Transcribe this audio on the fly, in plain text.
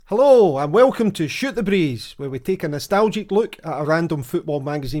Hello and welcome to Shoot the Breeze, where we take a nostalgic look at a random football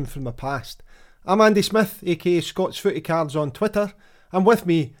magazine from the past. I'm Andy Smith, aka Scott's Footy Cards on Twitter, and with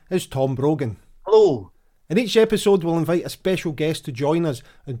me is Tom Brogan. Hello. In each episode we'll invite a special guest to join us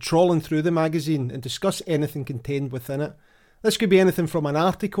in trawling through the magazine and discuss anything contained within it. This could be anything from an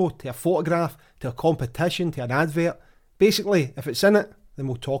article, to a photograph, to a competition, to an advert. Basically, if it's in it, then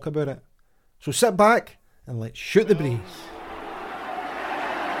we'll talk about it. So sit back and let's shoot the breeze.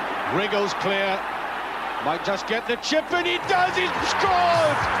 Wriggles clear, might just get the chip, and he does, he's scored!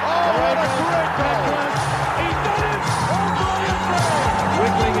 Oh, what a great tackle! He's done it! Oh, brilliant play!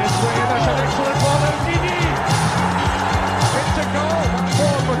 Wiggling his way, that's an excellent one, and Didi! It's a goal,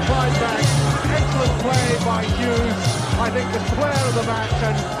 forward for Clydebank. Excellent play by Hughes. I think the player of the match,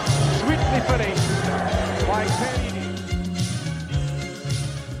 and sweetly finished by Kenny.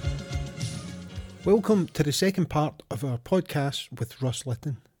 Welcome to the second part of our podcast with Russ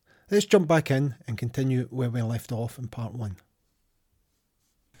Litton. Let's jump back in and continue where we left off in part one.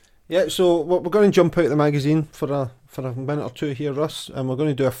 Yeah, so we're going to jump out of the magazine for a minute or two here, Russ, and we're going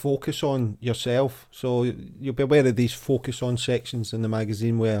to do a focus on yourself. So you'll be aware of these focus on sections in the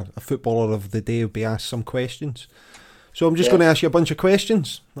magazine where a footballer of the day will be asked some questions. So I'm just going to ask you a bunch of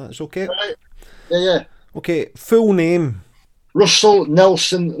questions. That's okay? Right. Yeah. Okay, full name? Russell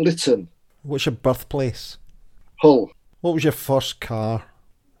Nelson Litton. What's your birthplace? Hull. What was your first car?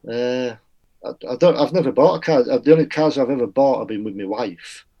 I've never bought a car. The only cars I've ever bought have been with my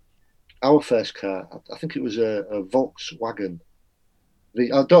wife. Our first car, I think it was a Volkswagen.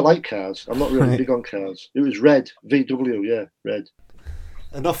 I don't like cars. I'm not really big on cars. It was red, VW, yeah, red.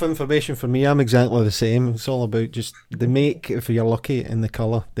 Enough information for me. I'm exactly the same. It's all about just the make, if you're lucky, and the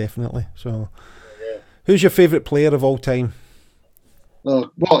colour, definitely. So, Who's your favourite player of all time?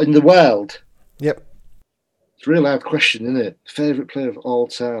 What, in the world? Yep. It's a really hard question, isn't it? Favourite player of all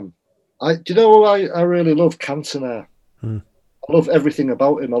time. Do you know who I really love? Cantona. I love everything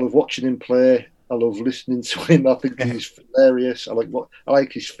about him. I love watching him play. I love listening to him. I think he's hilarious. I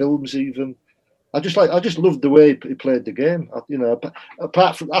like his films even. I just loved the way he played the game.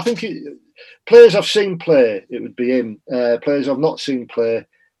 Apart from, I think players I've seen play, it would be him. Players I've not seen play,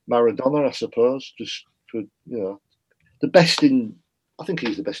 Maradona, I suppose. Just for the best in. I think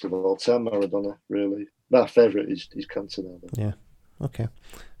he's the best of all time, Maradona. Really, my favourite is Cantona. Yeah. Okay.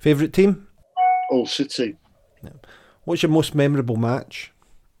 Favourite team? Hull City. Yeah. What's your most memorable match?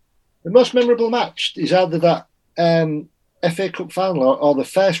 The most memorable match is either that FA Cup final or the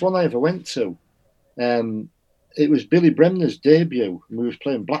first one I ever went to. It was Billy Bremner's debut, and we was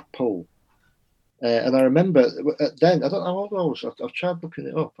playing Blackpool. And I remember then, I don't know how old I was. I've tried looking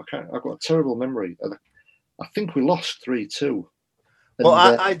it up. I've got a terrible memory. I think we lost 3-2. Well,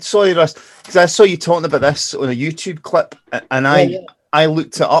 I sorry, Russ, because I saw you talking about this on a YouTube clip, and I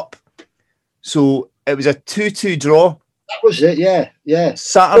looked it up. So it was a 2-2 draw. That was it, yeah.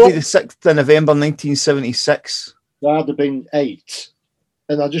 Saturday the 6th of November 1976. There had been 8.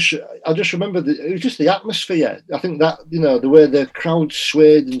 And I just remember it was just the atmosphere. I think that, the way the crowd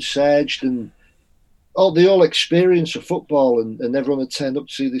swayed and surged, and the whole experience of football, and everyone had turned up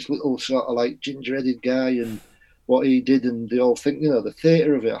to see this little sort of like ginger-headed guy and what he did, and the whole thing, the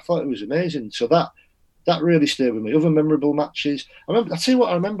theatre of it. I thought it was amazing. So that really stayed with me. Other memorable matches. I'll tell you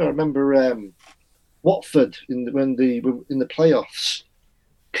what I remember. I remember Watford in the playoffs.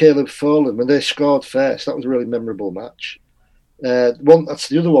 Caleb Folan, when they scored first, that was a really memorable match. That's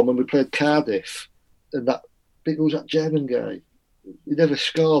the other one when we played Cardiff, and who was that German guy? He never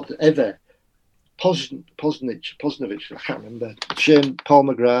scored ever. Posnich, I can't remember. Shane Paul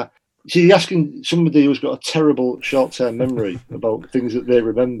McGrath. See, you're asking somebody who's got a terrible short-term memory about things that they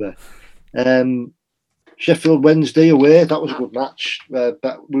remember. Sheffield Wednesday away, that was a good match.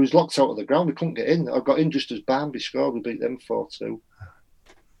 But we was locked out of the ground. We couldn't get in. I got in just as Barnby scored. We beat them 4-2.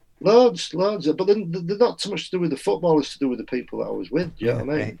 Loads. But they're not so much to do with the football as to do with the people that I was with. Do you know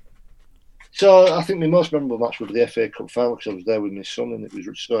what I mean? So I think my most memorable match would be the FA Cup final, because I was there with my son, and it was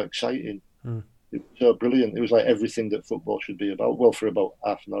so exciting. It was so brilliant. It was like everything that football should be about. Well, for about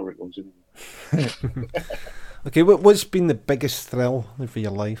half an hour it was. Okay, what's been the biggest thrill for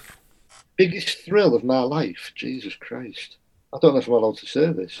your life? Biggest thrill of my life? Jesus Christ. I don't know if I'm allowed to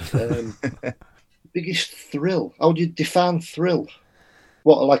say this. Biggest thrill? How do you define thrill?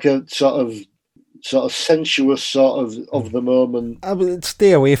 What, like a sort of sensuous sort of the moment? I would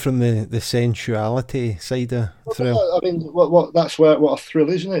stay away from the sensuality side of thrill. I mean, what that's what a thrill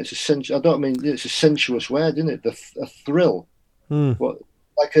is, isn't it? It's a sensuous word, isn't it? A thrill. What,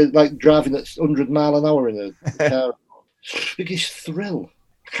 like driving at 100 mile an hour in a car. Biggest thrill?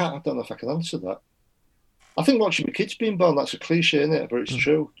 I don't know if I can answer that. I think watching my kids being born, that's a cliche, isn't it? But it's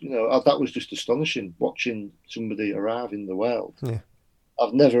true. You know, that was just astonishing, watching somebody arrive in the world. Yeah.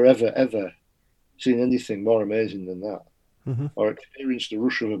 I've never, ever, ever seen anything more amazing than that. Mm-hmm. Or experienced a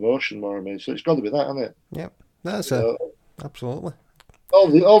rush of emotion more amazing. So it's got to be that, hasn't it? Yep. That's absolutely. All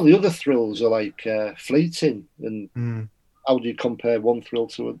the other thrills are like fleeting, and how do you compare one thrill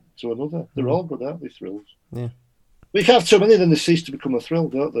to another? They're all good, aren't they? Thrills. Yeah. We have too many, then they cease to become a thrill,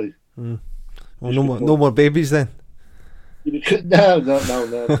 don't they? Well, no more babies then. No.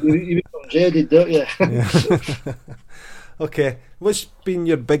 You become jaded, don't you? Yeah. Okay. What's been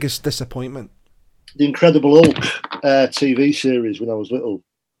your biggest disappointment? The Incredible Hulk TV series when I was little.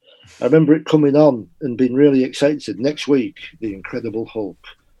 I remember it coming on and being really excited. Next week, The Incredible Hulk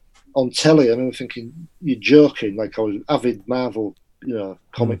on telly. I remember thinking, "You're joking!" Like I was an avid Marvel,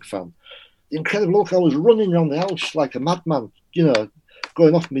 comic fan. The Incredible Hulk. I was running around the house like a madman,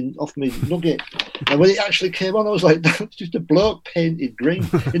 going off me nugget. And when it actually came on, I was like, "That's just a bloke painted green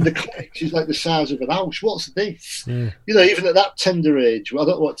in the comics. He's like the size of an house. What's this?" Even at that tender age, I don't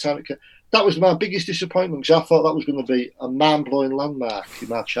know what time it came. That was my biggest disappointment because I thought that was going to be a mind-blowing landmark in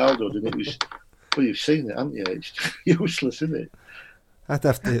my childhood, and it was. Well, you've seen it, haven't you? It's useless, isn't it? I'd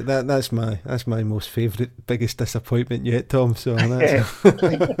have to. That's my most favourite, biggest disappointment yet, Tom. So that's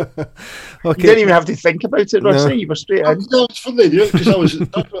okay. You didn't even have to think about it, Rusty. No. You were straight in. No, it's funny because I was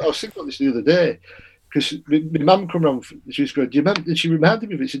thinking about this the other day. Because my mum come round, she was going, "Do you remember?" And she reminded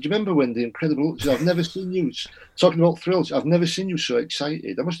me of it. She said, "Do you remember when The Incredible Hulk?" She said, "I've never seen you talking about thrills. I've never seen you so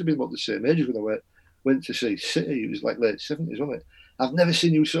excited." I must have been about the same age when I went to see City. It was like late 70s, wasn't it? "I've never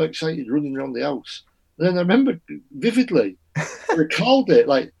seen you so excited running around the house." And then I remember vividly, I recalled it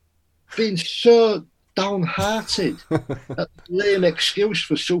like being so downhearted at the lame excuse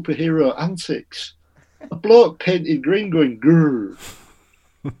for superhero antics. A bloke painted green going, "Grrr,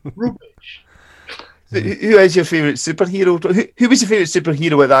 rubbish." Who is your favourite superhero? Who was your favourite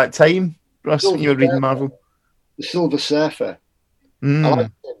superhero at that time, Russ, when you were reading Marvel? The Silver Surfer. I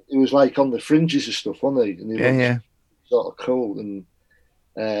liked him. He was like on the fringes of stuff, wasn't he? And he was sort of cool. And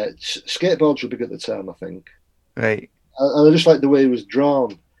skateboards were big at the time, I think. Right. And I just like the way he was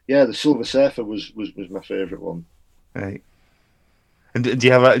drawn. Yeah, the Silver Surfer was my favourite one. Right. And do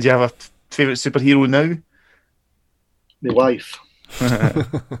you have a favourite superhero now? My wife.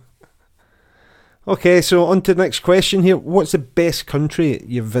 Okay, so on to the next question here. What's the best country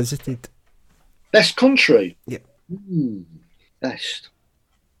you've visited? Best country? Yeah. Best.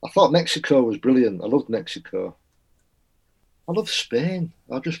 I thought Mexico was brilliant. I loved Mexico. I love Spain.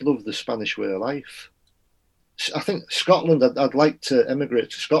 I just love the Spanish way of life. I think Scotland, I'd like to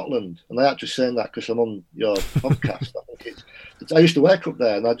emigrate to Scotland. And I actually saying that because I'm on your podcast. I used to work up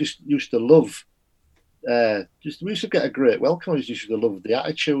there and I just used to love, we used to get a great welcome. I used to love the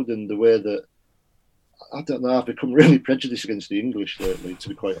attitude and the way that, I don't know, I've become really prejudiced against the English lately, to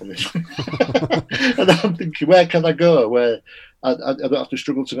be quite honest. And I'm thinking, where can I go where I don't have to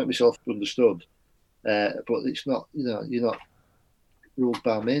struggle to make myself understood? But it's not, you're not ruled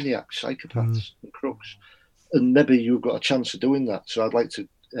by maniacs, psychopaths and crooks. And maybe you've got a chance of doing that. So I'd like to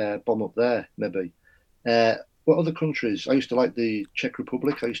bomb up there, maybe. What other countries? I used to like the Czech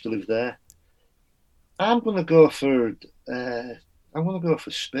Republic. I used to live there. I'm going to go for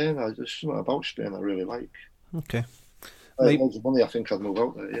Spain. There's something about Spain I really like. Okay. Loads of money, I think I'd move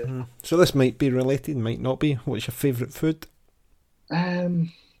out there, yeah. So this might be related, might not be. What's your favourite food? I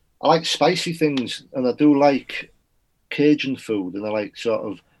like spicy things, and I do like Cajun food, and I like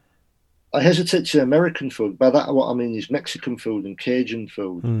I hesitate to say American food. By that, what I mean is Mexican food and Cajun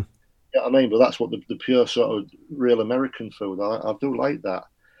food. You know what I mean? But that's what the pure sort of real American food. I do like that.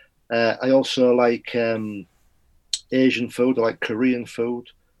 I also like Asian food. I like Korean food.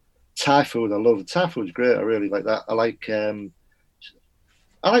 Thai food, I love. Thai food's great. I really like that. I like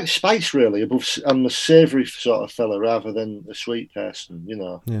spice really. I'm a savoury sort of fella rather than a sweet person.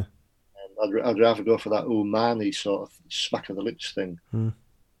 Yeah. I'd rather go for that umami sort of smack of the lips thing.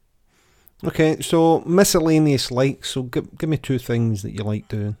 Okay, so miscellaneous likes. So give me two things that you like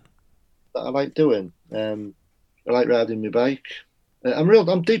doing. That I like doing. I like riding my bike.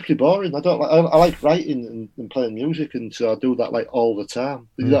 I'm deeply boring. I like writing and playing music, and so I do that like all the time.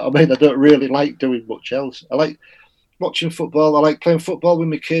 You know what I mean? I don't really like doing much else. I like watching football. I like playing football with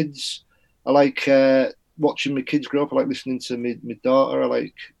my kids. I like watching my kids grow up. I like listening to my daughter. I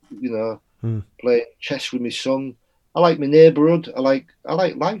like playing chess with my son. I like my neighbourhood. I like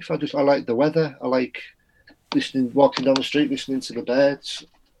life. I like the weather. I like walking down the street, listening to the birds.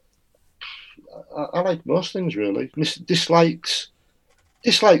 I like most things really. Dislikes.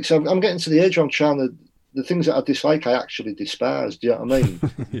 I'm getting to the age where I'm trying to the things that I dislike, I actually despise. Do you know what I mean?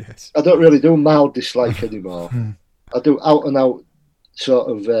 Yes. I don't really do mild dislike anymore. I do out and out sort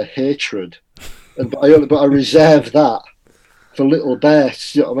of hatred, but I reserve that for little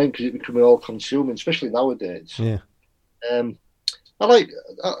bursts. You know what I mean? Because it becomes all consuming, especially nowadays. Yeah. I like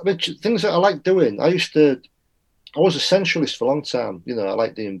things that I like doing. I was a sensualist for a long time. You know, I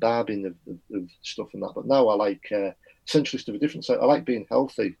like the imbibing of stuff and that. But now I like sensualist of a different side. I like being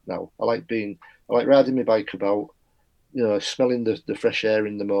healthy now. I like riding my bike about. You know, smelling the fresh air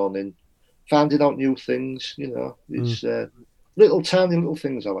in the morning, finding out new things. You know, it's tiny little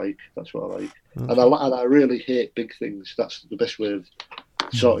things I like. That's what I like. And I really hate big things. That's the best way of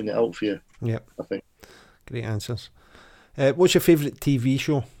sorting it out for you. Yep. I think. Great answers. What's your favourite TV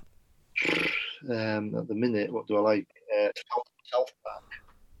show? At the minute, what do I like? South Park.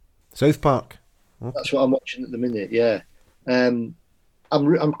 South Park. Okay. That's what I'm watching at the minute. Yeah. I'm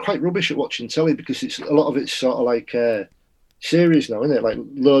quite rubbish at watching telly because a lot of it's sort of like series now, isn't it? Like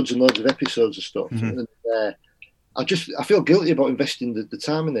loads and loads of episodes of stuff. And, I feel guilty about investing the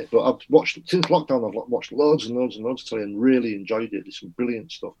time in it. But I've watched since lockdown. I've watched loads and loads and loads of telly and really enjoyed it. There's some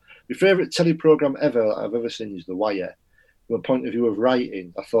brilliant stuff. My favourite telly program ever I've ever seen is The Wire. From a point of view of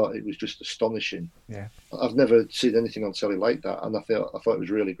writing, I thought it was just astonishing. Yeah, I've never seen anything on telly like that, and I thought it was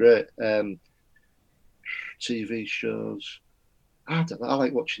really great. TV shows. I don't know. I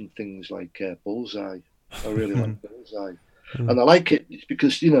like watching things like Bullseye. I really like Bullseye. And I like it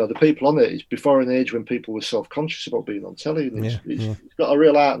because, you know, the people on it, it's before an age when people were self-conscious about being on telly. And it's got a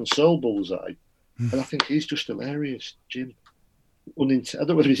real heart and soul, Bullseye. And I think he's just hilarious, Jim. I don't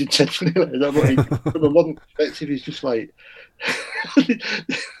know whether he's intentionally like that, but from a modern perspective, he's just like...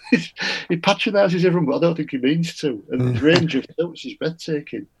 he patronises everyone, but I don't think he means to. And his range of notes is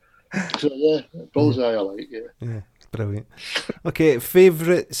breathtaking. So, yeah, Bullseye I like, yeah. Brilliant. Okay,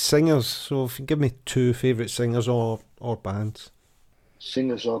 favourite singers. So if you give me 2 favourite singers or bands.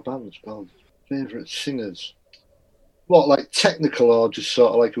 Singers or bands? God, favourite singers. What, like technical or just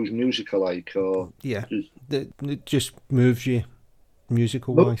sort of like whose music I like? Or yeah, it just moves you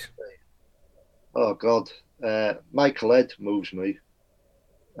musical-wise. Oh, God. Michael Ed moves me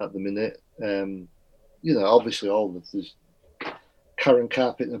at the minute. You know, obviously there's Karen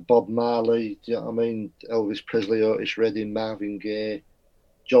Carpenter, Bob Marley, do you know what I mean? Elvis Presley, Otis Redding, Marvin Gaye,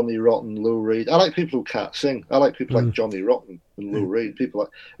 Johnny Rotten, Lou Reed. I like people who can't sing. I like people like Johnny Rotten and Lou Reed. People like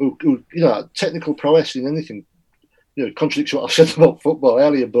who you know, technical prowess in anything. You know, contradicts what I said about football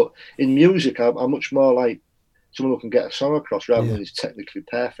earlier, but in music, I'm much more like someone who can get a song across rather than is technically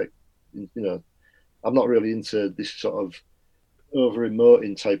perfect. You know, I'm not really into this sort of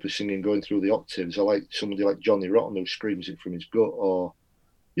over-emoting type of singing going through the octaves. I like somebody like Johnny Rotten who screams it from his gut, or,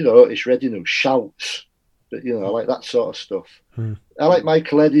 you know, Otis Redding who shouts. But, you know, I like that sort of stuff. I like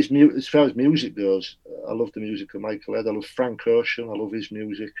Michael Ed, as far as music goes. I love the music of Michael Ed. I love Frank Ocean. I love his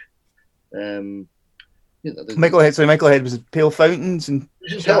music. You know, Michael Ed was it Pale Fountains and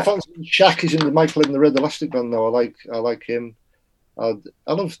Pale Fountains and Shaq is in the Michael Ed and the Red Elastic Band now. I like him. I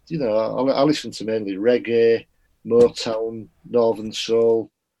love, you know, I listen to mainly reggae, Motown, Northern Soul,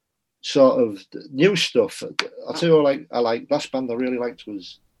 sort of new stuff. I'll tell you what I like. Last band I really liked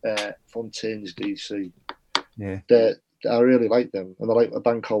was Fontaines DC. Yeah. I really like them. And I like a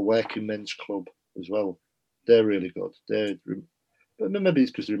band called Working Men's Club as well. They're really good. But maybe it's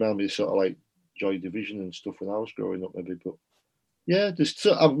because they remind me of sort of like Joy Division and stuff when I was growing up, maybe. But yeah,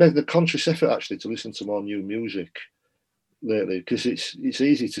 I've made the conscious effort actually to listen to more new music lately because it's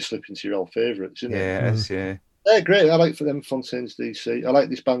easy to slip into your old favourites, isn't it? Yeah. They're great. I like for them Fontaines DC. I like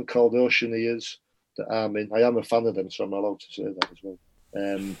this band called Oceaneers that I'm in. I am a fan of them, so I'm allowed to say that as well.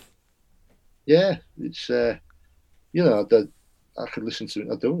 Yeah, it's you know, I could listen to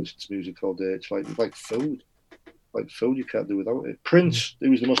it. I don't listen to music all day. It's like food. Like food, you can't do without it. Prince, he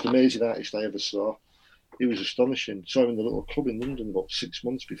was the most amazing artist I ever saw. He was astonishing. Saw him in the little club in London about 6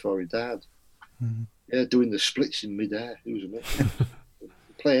 months before he died. Yeah, doing the splits in mid-air. It was amazing.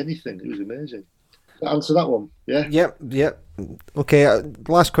 Play anything. It was amazing. Answer that one, yeah? Yep. Okay,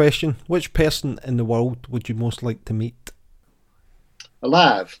 last question. Which person in the world would you most like to meet?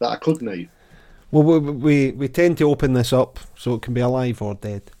 Alive, that I could meet? Well, we tend to open this up so it can be alive or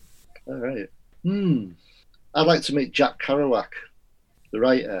dead. All right. I'd like to meet Jack Kerouac, the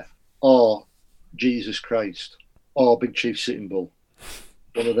writer, or Jesus Christ, or Big Chief Sitting Bull.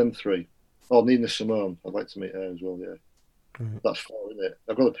 One of them 3. Or Nina Simone. I'd like to meet her as well, yeah. That's 4, isn't it?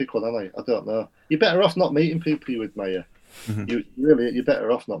 I've got to pick one, haven't I? I don't know. You're better off not meeting people you admire. You're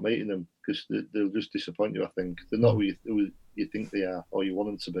better off not meeting them because they'll just disappoint you, I think. They're not who you think they are or you want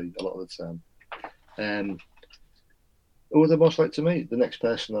them to be a lot of the time. Who would I most like to meet? The next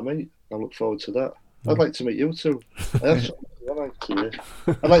person I meet. I look forward to that. I'd like to meet you too. I'd like to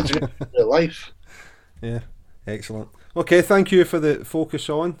get into life. Yeah, excellent. Okay, thank you for the focus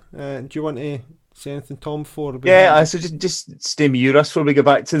on. Do you want to say anything, Tom, before? Yeah, so just stay with you, Russ, before we go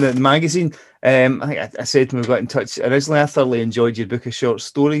back to the magazine. I think I said when we got in touch originally, I thoroughly enjoyed your book of short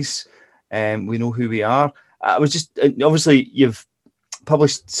stories. We know who we are. I was just, obviously, you've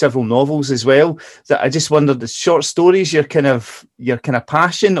published several novels as well. That I just wondered, the short stories your kind of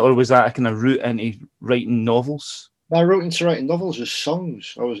passion, or was that a kind of route into writing novels? My route into writing novels is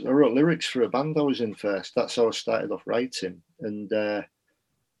songs. I wrote lyrics for a band I was in first. That's how I started off writing. And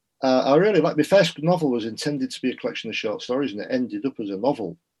I really like, my first novel was intended to be a collection of short stories, and it ended up as a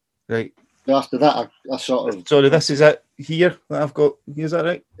novel. Right. So after that, I sort of... Sorry, this is it here that I've got. Is that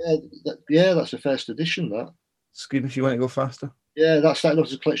right? Yeah, that's the first edition, that. Scream if you want to go faster. Yeah, that started off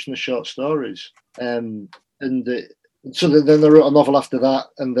as a collection of short stories. So then I wrote a novel after that,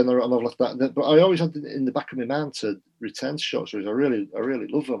 and then I wrote a novel after that. But I always had in the back of my mind to return to short stories. I really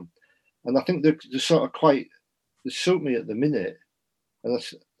love them, and I think they're sort of they suit me at the minute. And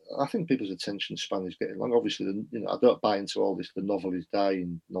I think people's attention span is getting long. Obviously, I don't buy into all this "the novel is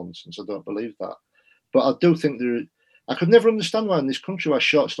dying" nonsense. I don't believe that, but I do think I could never understand why in this country why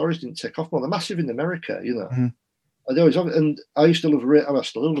short stories didn't take off more. They're massive in America, Mm-hmm. I used to love I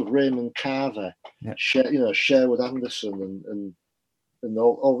still love Raymond Carver, yeah. Sherwood Anderson, and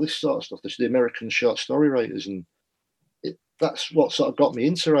all this sort of stuff. There's the American short story writers, and that's what sort of got me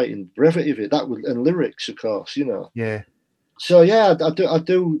into writing. Brevity of it, and lyrics, of course, Yeah. So yeah, I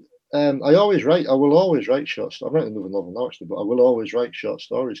do. I always write. I will always write short stories. I'm writing another novel now, actually, but I will always write short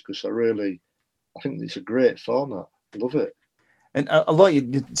stories because I think it's a great format. I love it. And a lot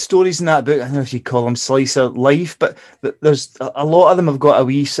of your stories in that book, I don't know if you call them slice of life, but there's a lot of them have got a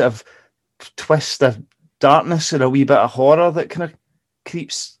wee sort of twist of darkness and a wee bit of horror that kind of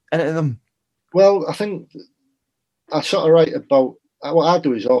creeps into them. Well, I think I sort of write about, what I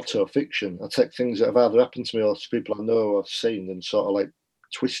do is auto-fiction. I take things that have either happened to me or to people I know or I've seen and sort of like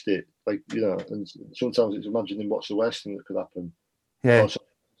twist it, and sometimes it's imagining what's the worst thing that could happen. Yeah. Or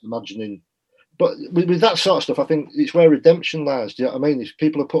imagining. But with that sort of stuff, I think it's where redemption lies. Do you know what I mean? If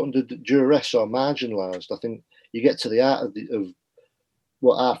people are put under duress or marginalised, I think you get to the art of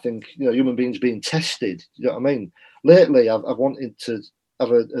what I think, human beings being tested. Do you know what I mean? Lately, I've wanted to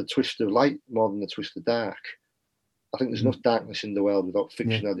have a twist of light more than a twist of dark. I think there's enough darkness in the world without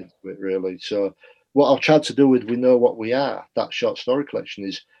fiction added to it, really. So what I've tried to do with We Know What We Are, that short story collection,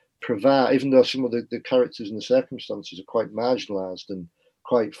 is provide, even though some of the characters and the circumstances are quite marginalised and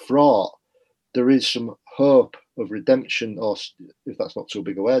quite fraught, there is some hope of redemption, or if that's not too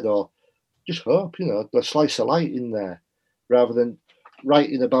big a word, or just hope, a slice of light in there, rather than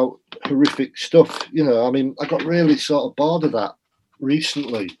writing about horrific stuff. I mean, I got really sort of bored of that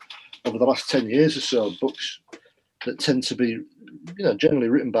recently, over the last 10 years or so, books that tend to be, generally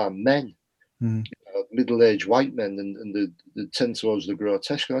written by men, middle-aged white men, and they tend towards the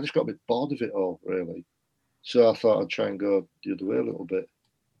grotesque. And I just got a bit bored of it all, really. So I thought I'd try and go the other way a little bit.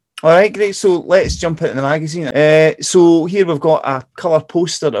 All right, great. So let's jump into the magazine. So here we've got a colour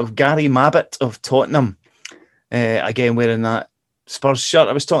poster of Gary Mabbutt of Tottenham. Again, wearing that Spurs shirt.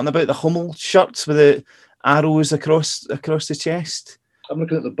 I was talking about the Hummel shirts with the arrows across the chest. I'm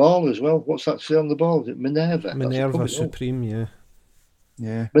looking at the ball as well. What's that say on the ball? Is it Minerva? Minerva Supreme, yeah.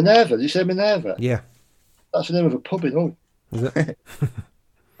 Yeah. Minerva? Did you say Minerva? Yeah. That's the name of a pub in Hull. Is it?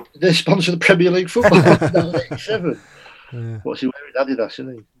 They sponsor the Premier League football in 1987. Yeah. What's he wearing? Adidas,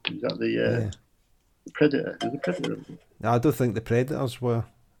 isn't he? Is that the Predator? Is the Predator? I don't think the Predators were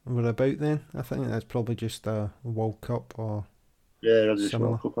about then. I think that's probably just a World Cup or Adidas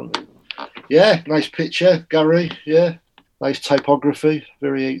World Cup, aren't they? Yeah, nice picture, Gary. Yeah, nice typography,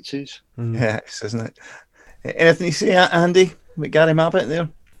 very 80s. Yes, isn't it? Anything you say, Andy, with Gary Mabbutt there?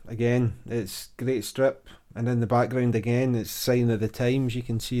 Again, it's great strip, and in the background again, it's Sign of the Times. You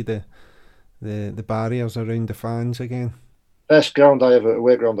can see the barriers around the fans again. Best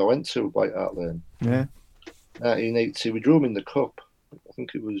away ground I went to, White Hart Lane. Yeah. 1980, we drew them in the cup. I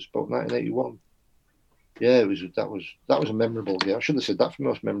think it was about 1981. Yeah, that was a memorable game. I should have said that for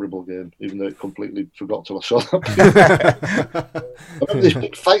most memorable game, even though it completely forgot till I saw that. I remember this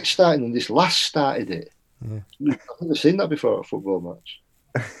big fight starting, and this last started it. Yeah. I've never seen that before at a football match.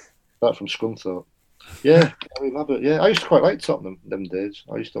 Apart from Scunthorpe. Yeah, Gary Mabbutt. Yeah, I used to quite like Tottenham them days.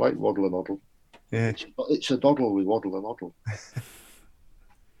 I used to like Waddle and Oddle. Yeah, it's a doddle with Waddle and Oddle.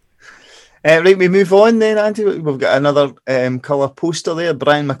 Right, we move on then, Andy. We've got another colour poster there.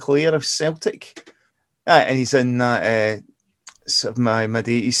 Brian McClair of Celtic, and he's in that sort of my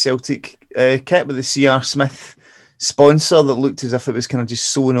mid-80s Celtic kit with the C.R. Smith sponsor that looked as if it was kind of just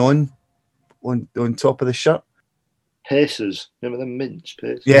sewn on on top of the shirt. Pacers. Remember them mints?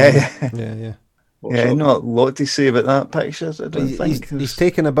 Pacers? Yeah. What's Yeah, up? not a lot to say about that picture, I don't think. He's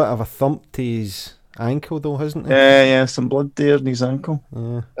taken a bit of a thump to his ankle, though, hasn't he? Yeah, some blood there in his ankle.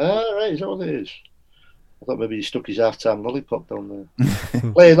 Yeah. Ah, right, is that what it is? I thought maybe he stuck his half-time lollipop down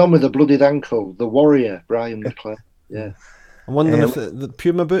there. Playing on with a bloodied ankle, the warrior, Brian McClare. Yeah. I'm wondering if the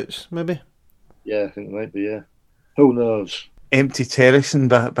Puma boots, maybe? Yeah, I think it might be, yeah. Who knows? Empty terracing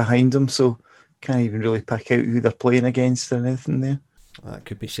behind him, so can't even really pick out who they're playing against or anything there. That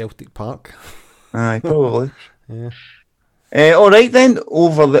could be Celtic Park. Aye, probably. Yeah. All right then,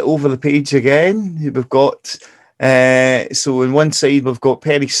 over the page again, we've got so on one side we've got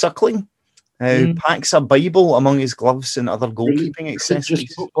Perry Suckling, who packs a Bible among his gloves and other goalkeeping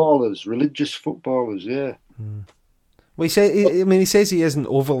accessories. Religious footballers, yeah. Well, he says he isn't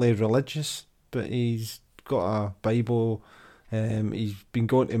overly religious, but he's got a Bible. He's been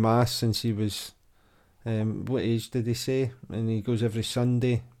going to mass since he was. What age did he say? And he goes every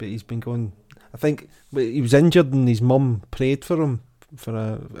Sunday, but he's been going. I think he was injured, and his mum prayed for him for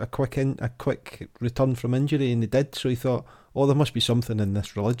a quick return from injury, and he did. So he thought, "Oh, there must be something in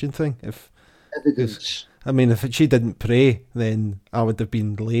this religion thing." Evidence. I mean, if she didn't pray, then I would have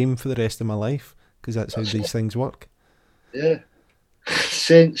been lame for the rest of my life, because that's how these things work. Yeah.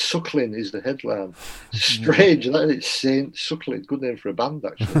 Saint Suckling is the headline. Strange, that it's Saint Suckling. Good name for a band,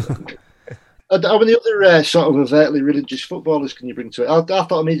 actually. How many other sort of overtly religious footballers can you bring to it? I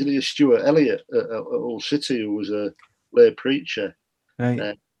thought immediately of Stuart Elliott at Hull City, who was a lay preacher,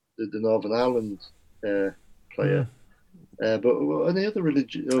 Right. the Northern Ireland player. But any other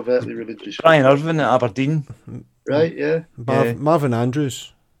overtly religious? Brian Irvine at Aberdeen. Right, yeah. Marvin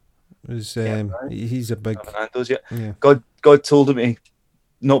Andrews was. He's a big. Fernando's, yeah. Yeah. God told him to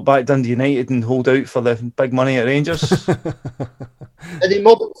not back Dundee United and hold out for the big money at Rangers. Any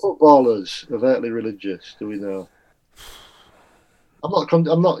modern footballers overtly religious? Do we know? I'm not.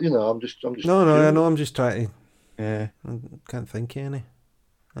 I'm just. No, I know. I'm just trying to. Yeah. I can't think of any.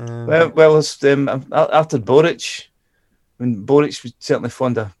 Well, it's after Boric. When Boric was certainly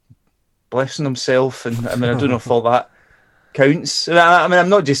fond of blessing himself, and I mean, I don't know if all that counts. I mean, I'm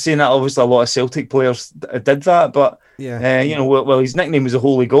not just saying that. Obviously, a lot of Celtic players did that, but yeah, well, his nickname was a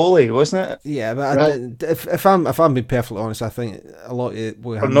holy goalie, wasn't it? Yeah, but right. If I'm being perfectly honest, I think a lot of it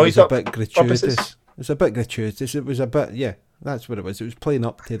was a bit gratuitous. Purposes. It's a bit gratuitous. It was a bit, that's what it was. It was playing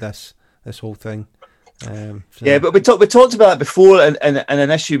up to this whole thing. Yeah, but we talked about that before, and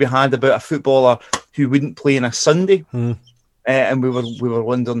an issue we had about a footballer who wouldn't play on a Sunday, and we were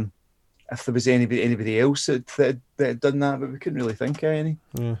wondering if there was anybody else that had done that, but we couldn't really think of any.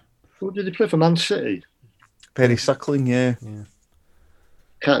 Yeah. Who did he play for? Man City. Perry Suckling, yeah.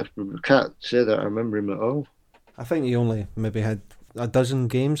 Can't say that I remember him at all. I think he only maybe had a dozen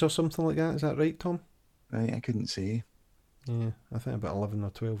games or something like that. Is that right, Tom? Right, I couldn't say. Yeah, I think about 11 or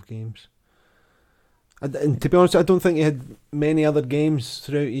 12 games. And to be honest, I don't think he had many other games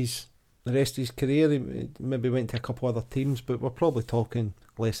throughout the rest of his career. He maybe went to a couple other teams, but we're probably talking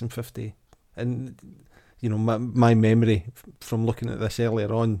less than 50. And, my memory from looking at this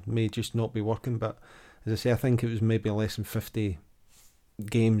earlier on may just not be working, but as I say, I think it was maybe less than 50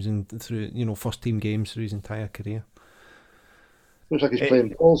 games and through, first team games through his entire career. Looks like he's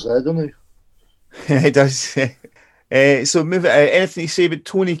playing balls there, doesn't he? He does. So anything you say about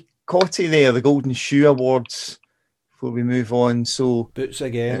Tony Cottee there, the Golden Shoe Awards, before we move on? So Boots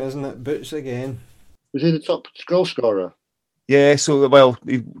again, isn't it? Boots again. Was he the top goal scorer? Yeah, so,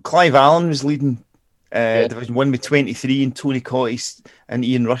 Clive Allen was leading Division 1 with 23, and Tony Cottee and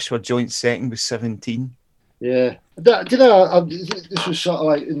Ian Rush were joint second with 17. Yeah. This was sort of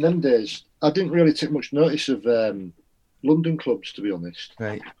like in them days, I didn't really take much notice of London clubs, to be honest.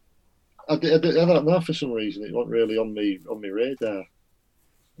 Right. I don't know, for some reason it wasn't really on my radar.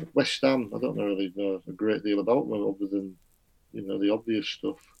 West Ham, I don't really know a great deal about them other than the obvious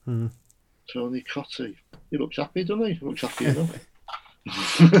stuff. Tony Cottee, he looks happy, doesn't he? He looks happy enough.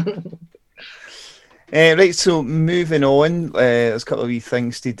 Right, so moving on, there's a couple of wee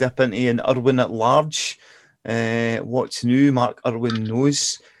things to dip into. And Irwin at large, what's new? Mark Irwin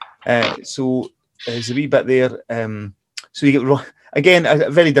knows. So there's a wee bit there. So you get again a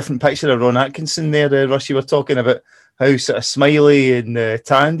very different picture of Ron Atkinson there. Rush, you were talking about how sort of smiley and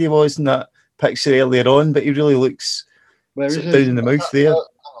tanned he was in that picture earlier on, but he really looks down in the mouth there.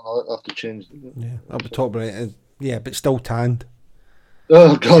 I'll have to change it. Yeah, up the top right. Yeah, but still tanned.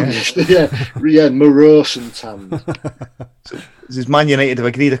 Oh God, yeah, morose and tanned. So as Man United have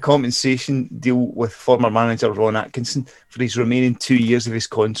agreed a compensation deal with former manager Ron Atkinson for his remaining 2 years of his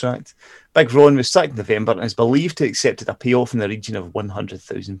contract. Big Ron was sacked in November and is believed to have accepted a payoff in the region of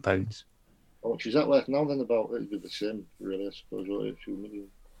 £100,000. How much is that worth now? Then about it'd be the same, really. I suppose a few million.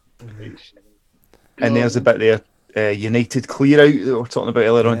 And there's a bit there. United clear out that we were talking about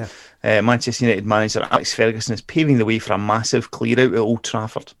earlier on. Manchester United manager Alex Ferguson is paving the way for a massive clear out at Old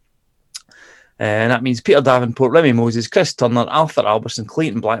Trafford. And that means Peter Davenport, Remy Moses, Chris Turner, Arthur Albertson,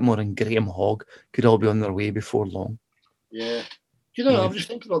 Clayton Blackmore and Graham Hogg could all be on their way before long. Yeah. Do you know, I'm just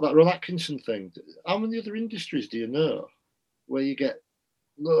thinking about that Ron Atkinson thing. How many other industries do you know where you get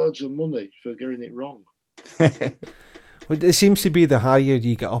loads of money for getting it wrong? Well, it seems to be the higher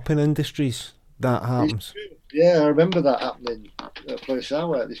you get up in industries, that happens. Yeah, I remember that happening at a place I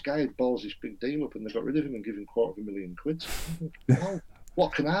worked. This guy had balls this big deal up and they got rid of him and gave him £250,000. Well,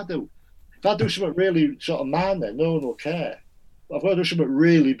 what can I do? If I do something really sort of minor, no one will care. But I've got to do something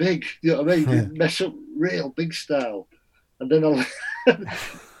really big, you know what I mean? Yeah. Mess up real big style. And then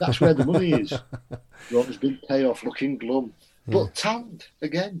that's where the money is. Ron's big payoff, looking glum. But tanned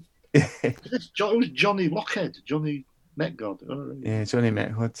again. It was Johnny Lockhead, Johnny Metgod. Yeah, Johnny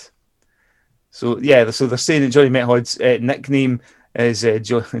Method's. So they're saying that Johnny Method's nickname is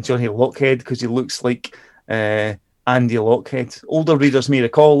Johnny Lockhead because he looks like Andy Lockhead. Older readers may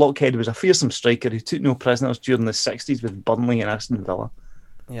recall Lockhead was a fearsome striker who took no prisoners during the 60s with Burnley and Aston Villa.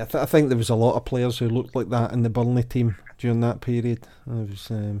 Yeah, I think there was a lot of players who looked like that in the Burnley team during that period. A lot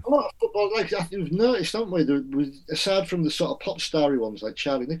of football, like I think we've noticed, haven't we? There was, aside from the sort of pop starry ones like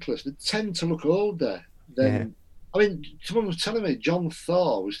Charlie Nicholas, they tend to look older than. I mean, someone was telling me John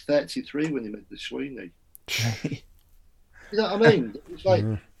Thaw was 33 when he made the Sweeney. You know what I mean? It's like,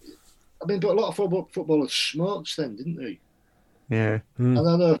 I mean, but a lot of footballers smoked then, didn't they? Yeah. And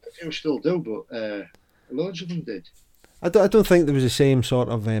I know a few still do, but loads of them did. I don't think there was the same sort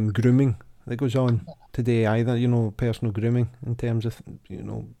of grooming that goes on today either, you know, personal grooming in terms of, you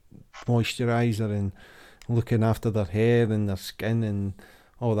know, moisturiser and looking after their hair and their skin and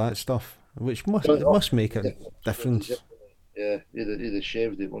all that stuff, which must make a difference. Yeah, he'd have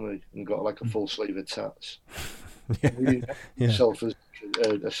shaved it, wouldn't he, and got like a full sleeve of tats. Yeah. Himself as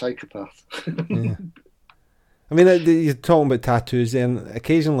a psychopath. Yeah. I mean, you're talking about tattoos then.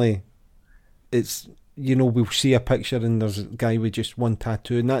 Occasionally it's, you know, we'll see a picture and there's a guy with just one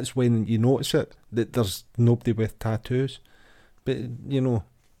tattoo, and that's when you notice it, that there's nobody with tattoos. But, you know,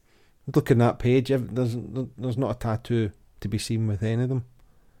 looking at that page, there's not a tattoo to be seen with any of them.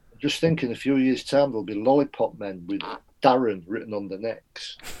 Just thinking, a few years' time, there'll be lollipop men with Darren written on their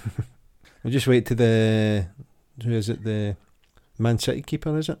necks. We'll just wait to the Man City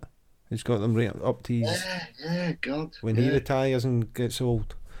keeper, is it? He's got them right up to his... Yeah, God. When he retires and gets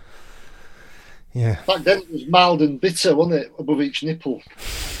old. Yeah. Back then it was mild and bitter, wasn't it? Above each nipple.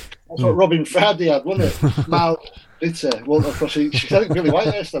 That's what Robin Friday had, wasn't it? Mild, bitter, one across each. I think Billy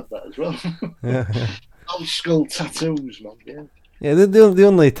Whitehurst had that as well. Yeah. Old skull tattoos, man. Yeah. Yeah, the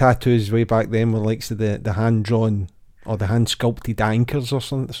only tattoos way back then were like the hand drawn or the hand sculpted anchors or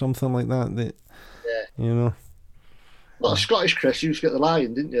something like that. You know. Well, Scottish Chris, you used to get the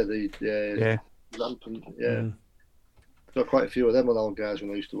lion, didn't you? The rampant, Got quite a few of them on old guys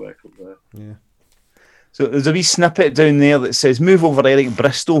when I used to work up there. Yeah. So there's a wee snippet down there that says, move over Eric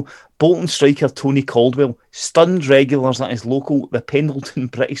Bristow, Bolton striker Tony Caldwell, stunned regulars at his local, the Pendleton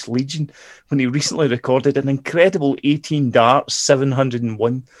British Legion, when he recently recorded an incredible 18 darts,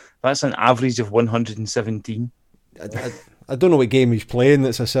 701. That's an average of 117. I don't know what game he's playing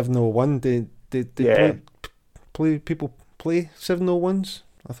that's a 701. People play 701s?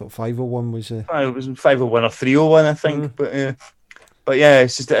 I thought 501 was it was 501 or 301, I think. But yeah,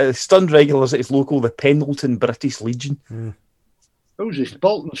 it's just stunned regulars at his local, the Pendleton British Legion. Who's this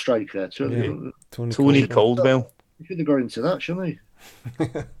Bolton striker? Tony Caldwell. He should have got into that, shouldn't he?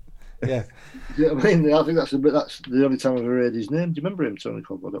 Yeah. You know what I mean? I think that's the only time I've ever heard his name. Do you remember him, Tony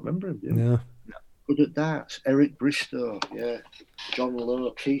Caldwell? I don't remember him. Do you? No. Good at darts. Eric Bristow, John Lowe,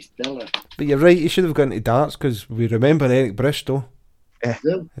 Keith Deller. But you're right, he should have gone to darts because we remember Eric Bristow. Yeah.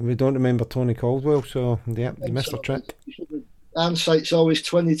 And we don't remember Tony Caldwell, so you missed a trick. Hindsight's always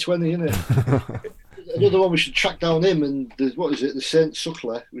 20/20, isn't it? Another one, we should track down him and the Saint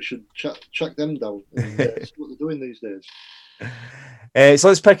Suckler. We should track them down and see what they're doing these days. So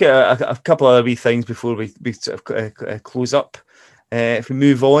let's pick a couple of other wee things before we sort of close up. If we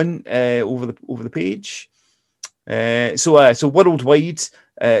move on over the page, so worldwide,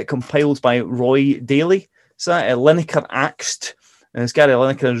 compiled by Roy Daly. So Lineker axed. And it's Gary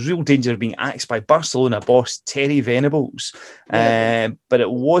Lineker in real danger of being axed by Barcelona boss Terry Venables. But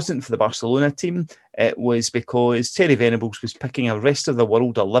it wasn't for the Barcelona team. It was because Terry Venables was picking a rest of the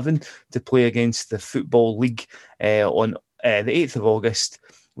world 11 to play against the Football League on the 8th of August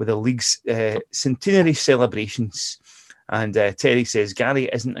with the league's centenary celebrations. And Terry says Gary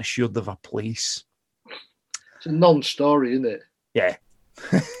isn't assured of a place. It's a non-story, isn't it? Yeah.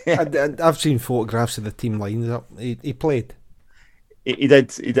 I've seen photographs of the team lines up. He played. He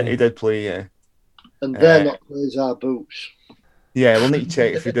did play, yeah. And they're not players, our boots. Yeah, we'll need to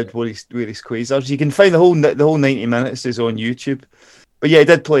check if he did wear his Quasars. You can find the whole 90 minutes is on YouTube. But yeah, he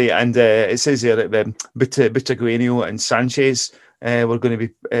did play, and it says here that Butagueno and Sanchez were going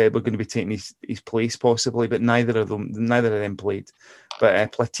to be taking his place possibly, but neither of them played.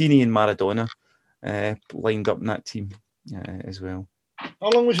 But Platini and Maradona lined up in that team as well. How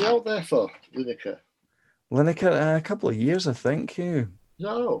long was he out there for, Lineker? Lineker, a couple of years, I think. Yeah.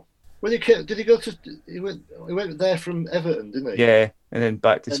 No. When did he go to? He went there from Everton, didn't he? Yeah, and then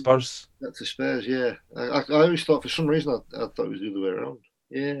back to Spurs. Back to Spurs, yeah. I always thought, for some reason, I thought it was the other way around.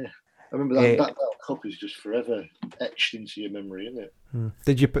 Yeah, I remember that cup is just forever etched into your memory, isn't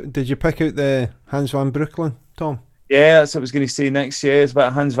it? Did you pick out the Hans van Breukelen, Tom? Yeah, that's what I was going to say next. Yeah, it's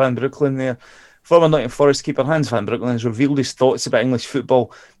about Hans van Breukelen there. Former Nottingham Forest keeper Hans van Breukelen has revealed his thoughts about English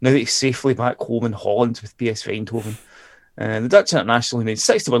football now that he's safely back home in Holland with PSV Eindhoven. The Dutch international, who made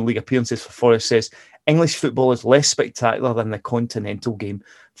 61 league appearances for Forest, says English football is less spectacular than the continental game.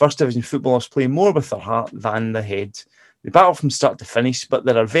 First division footballers play more with their heart than their head. They battle from start to finish, but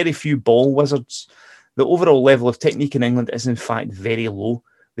there are very few ball wizards. The overall level of technique in England is in fact very low.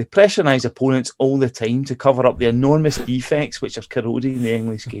 They pressurise opponents all the time to cover up the enormous defects which are corroding the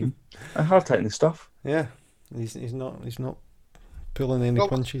English game. Hard hitting stuff. Yeah, he's not pulling any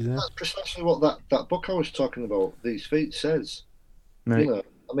punches there. That's precisely what that book I was talking about, These Feet, says. Right. You know,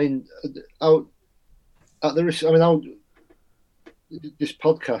 I mean, this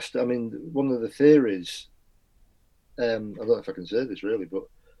podcast, I mean, one of the theories, I don't know if I can say this really, but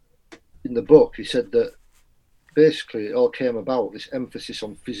in the book he said that basically it all came about, this emphasis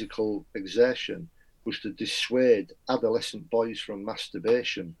on physical exertion was to dissuade adolescent boys from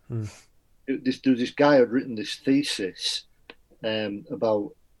masturbation. This guy had written this thesis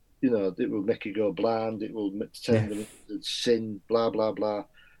about, you know, it will make you go blind, it will turn them into sin, blah, blah, blah.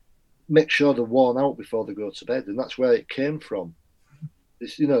 Make sure they're worn out before they go to bed. And that's where it came from.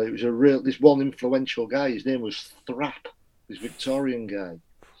 This, you know, it was this one influential guy, his name was Thrap, this Victorian guy.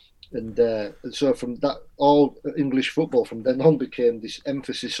 And so from that, all English football from then on became this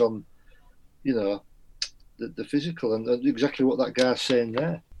emphasis on, you know, the physical, and exactly what that guy's saying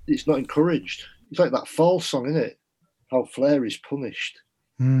there. It's not encouraged. It's like that Fall song, isn't it? How Flair is punished.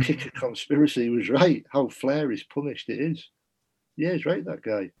 Kick a conspiracy. He was right. How Flair is punished. It is. Yeah, he's right, that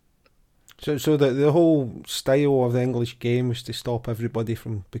guy. So the whole style of the English game was to stop everybody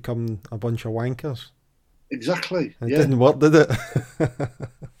from becoming a bunch of wankers. Exactly. It didn't work, did it?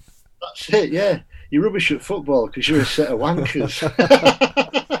 That's it, yeah. You're rubbish at football because you're a set of wankers.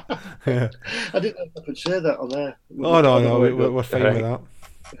 Yeah. I didn't know if I could say that on there. No, we're fine with that.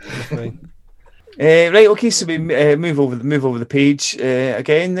 We're fine. Right, okay, so we move over the page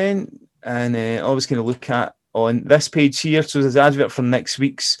again then, and I was going to look at on this page here. So there's an advert for next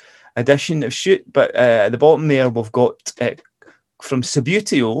week's edition of Shoot, but at the bottom there we've got from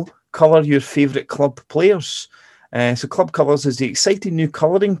Subutio, colour your favourite club players. So Club Colours is the exciting new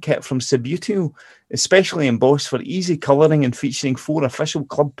colouring kit from Subutio, especially embossed for easy colouring and featuring 4 official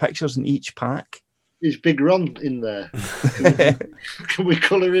club pictures in each pack. Is Big Ron in there? Can we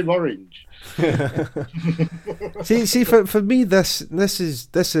colour him orange? see, for me, this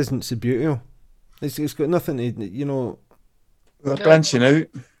isn't Subutio. It's got nothing to, you know. They're branching out.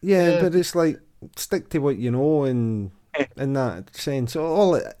 Yeah, but it's like stick to what you know in that sense.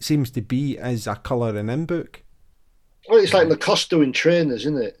 All it seems to be is a colouring in book. Well, it's like Lacoste doing trainers,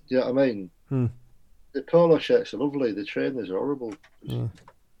 isn't it? Do you know what I mean? The polo shirts are lovely. The trainers are horrible. Yeah.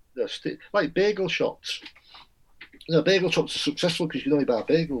 They're like bagel shops. You know, bagel shops are successful because you can only buy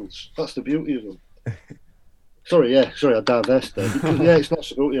bagels. That's the beauty of them. Sorry, I divest there. Yeah, it's not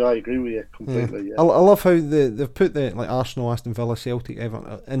Subutio. I agree with you completely. Yeah. I love how they've put the like Arsenal, Aston Villa, Celtic,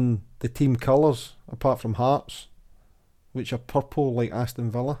 Everton in the team colours, apart from Hearts, which are purple like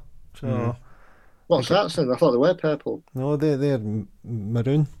Aston Villa. So. What's that then? I thought they were purple. No, they're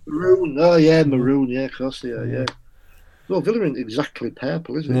maroon. Maroon. Oh yeah, maroon. Yeah, of course they are. Yeah. Well, Villa isn't exactly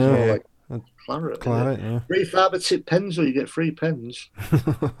purple, is it? No. It's more like claret. Claret, yeah. Free fibre tip pens, or you get free pens.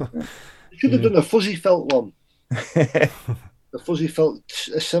 You should have done a fuzzy felt one. The fuzzy felt.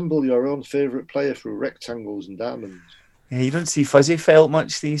 Assemble your own favourite player through rectangles and diamonds. Yeah, you don't see fuzzy felt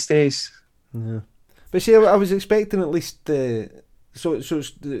much these days. Yeah. But see, I was expecting at least so it's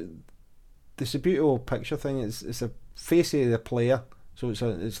the Subutio picture thing. It's a face of the player, so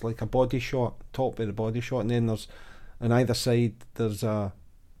it's like a body shot, top of the body shot, and then there's on either side there's a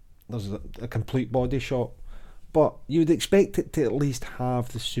complete body shot but you would expect it to at least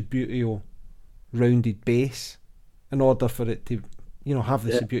have the Subbuteo rounded base in order for it to, have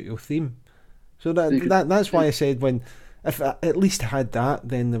the Subbuteo theme. So that's why I said if I at least had that,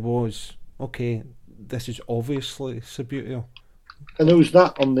 then there was, okay, this is obviously Subbuteo. And who's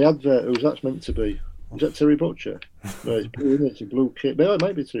that on the advert? Who's that's meant to be? Is that Terry Butcher? No, it's blue, isn't it? It's a blue kit. Well, it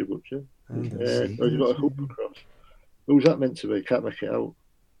might be Terry Butcher. Or he's got a hoop across. Who's that meant to be? Can't make it out.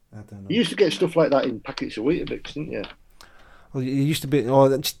 I don't know. You used to get stuff like that in packets of Weetabix, didn't you? Well, it used to be.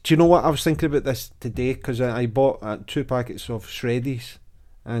 Oh, do you know what? I was thinking about this today because I bought 2 packets of Shreddies,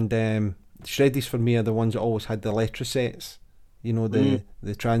 and Shreddies for me are the ones that always had the letrosets,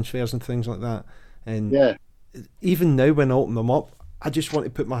 the transfers and things like that. And even now, when I open them up, I just want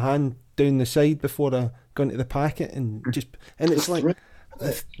to put my hand down the side before I go into the packet and it's like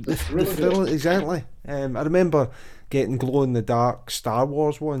the thrill, exactly. I remember getting glow in the dark Star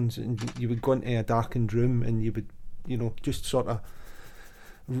Wars ones, and you would go into a darkened room and you would, just sort of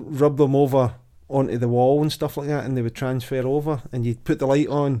rub them over onto the wall and stuff like that, and they would transfer over, and you'd put the light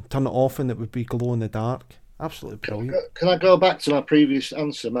on, turn it off, and it would be glow in the dark. Absolutely brilliant. Can I go back to my previous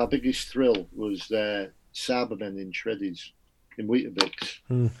answer? My biggest thrill was Cybermen in Shreddies in Weetabix.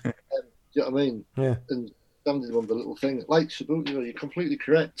 Do you know what I mean? Yeah. And standing on the little thing, like Subbuteo, you're completely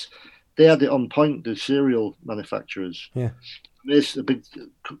correct. They had it on point, the cereal manufacturers. Yeah. This a big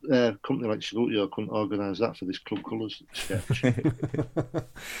company like Subbuteo couldn't organise that for this Club Colours sketch.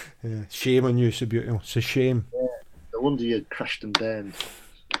 Yeah. Shame on you, Subbuteo. It's a shame. Yeah. No wonder you crashed and burned.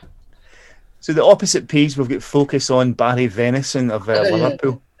 So the opposite page, we've got focus on Barry Venison of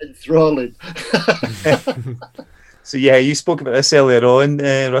Liverpool. Enthralling. So you spoke about this earlier on,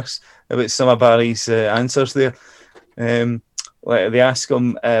 Russ, about some of Barry's answers there. They ask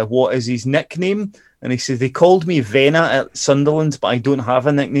him what is his nickname, and he says, they called me Venna at Sunderland, but I don't have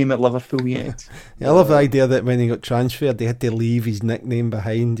a nickname at Liverpool yet. Yeah, I love the idea that when he got transferred, they had to leave his nickname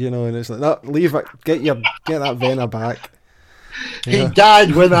behind, and it's like, no, leave it, get that Venna back. He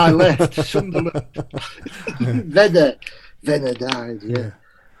died when I left Sunderland. Venna died, yeah.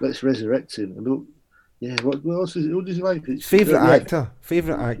 Let's resurrect him. What else is it? Who does he like? Favourite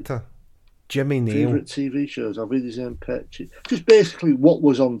actor? Jimmy Neal. Favourite TV shows? I'll read his own pet. Just basically what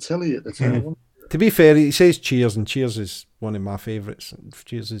was on telly at the time. To be fair, he says Cheers, and Cheers is one of my favourites.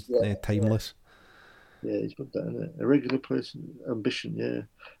 Cheers is timeless. Yeah, he's got that in it. A regular person, ambition, yeah.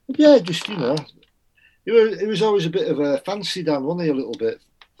 But yeah, just, he was always a bit of a fancy Dan, wasn't he, a little bit?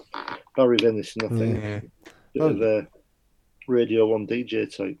 Barry Venison, I think. Yeah. Bit of a Radio 1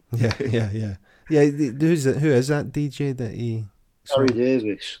 DJ type. Yeah. Yeah, who is that DJ that he... Gary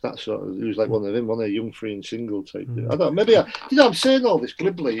Davis, that sort of, he was like one of young, free and single type. I don't know, I'm saying all this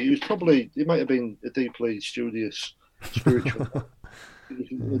glibly. He might have been a deeply studious, spiritual.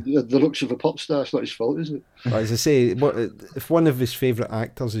 The looks of a pop star, it's not his fault, is it? Well, as I say, if one of his favourite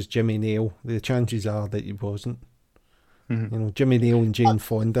actors is Jimmy Neal, the chances are that he wasn't. Jimmy Neal and Jane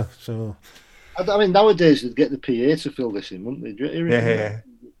Fonda. So, I mean, nowadays they'd get the PA to fill this in, wouldn't they? Yeah.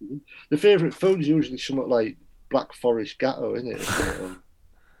 The favourite food's usually somewhat like Black Forest Gatto, isn't it?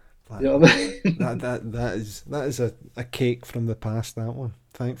 You know what I mean? that is a cake from the past, that one,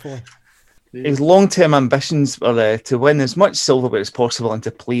 thankfully. Yeah. His long-term ambitions were to win as much silverware as possible and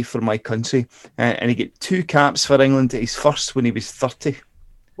to play for my country. And he got 2 caps for England at his first when he was 30.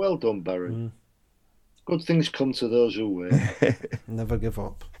 Well done, Barry. Good things come to those who wait. Never give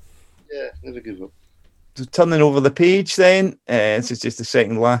up. Yeah, never give up. So turning over the page then, this is just the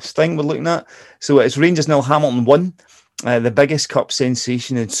second last thing we're looking at. So it's Rangers 0, Hamilton 1, the biggest cup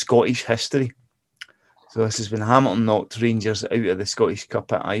sensation in Scottish history. So this is when Hamilton knocked Rangers out of the Scottish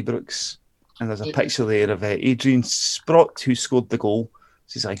Cup at Ibrox. And there's a picture there of Adrian Sprott, who scored the goal.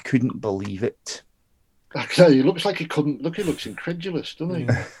 Says, I couldn't believe it. He looks like he couldn't. Look, he looks incredulous, doesn't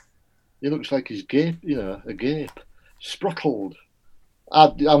he? He looks like he's agape. Sprottled.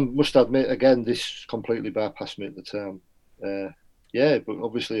 I must admit, again, this completely bypassed me at the time. But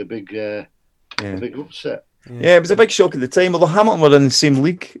obviously a big upset. Yeah, it was a big shock at the time. Although Hamilton were in the same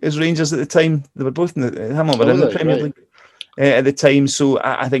league as Rangers at the time, they were both in the Hamilton were in the Premier League at the time. So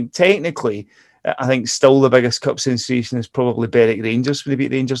I think technically, still the biggest cup sensation is probably Berwick Rangers when they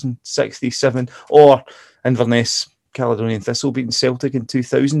beat Rangers in '67, or Inverness Caledonian Thistle beating Celtic in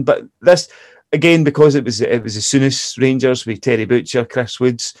 2000. But this, again, because it was as soon as Rangers with Terry Butcher, Chris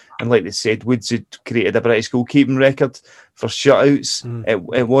Woods, and like they said, Woods had created a British goalkeeping record for shutouts.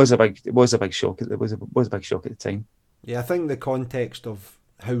 It was a big shock. It was a big shock at the time. Yeah, I think the context of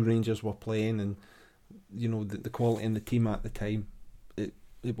how Rangers were playing and the quality in the team at the time, it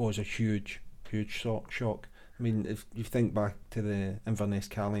was a huge shock. I mean, if you think back to the Inverness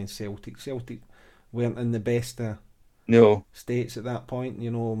Caley and Celtic weren't in the best No. states at that point.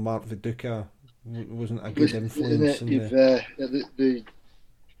 You know, Mark Viduka wasn't a good influence. The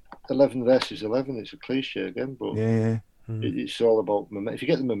 11 versus 11, it's a cliche again, but it's all about momentum. If you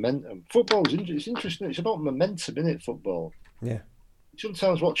get the momentum, it's interesting. It's about momentum, isn't it, football? Yeah.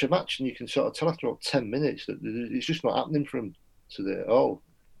 Sometimes watch a match and you can sort of tell after about 10 minutes that it's just not happening for them today at all.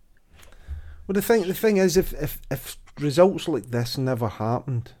 Well, the thing is, if results like this never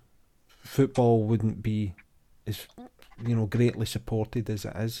happened, football wouldn't be as, you know, greatly supported as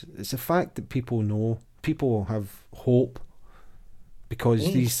it is. It's a fact that people know, people have hope,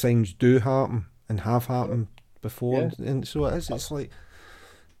 because these things do happen and have happened before, and so it is. It's like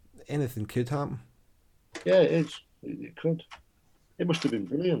anything could happen. Yeah, it is. It could. It must have been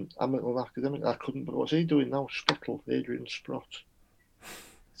brilliant. I'm an academic. I couldn't. But what's he doing now? Sprottle, Adrian Sprott.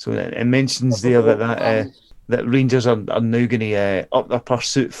 So it mentions there that Rangers are now going to up their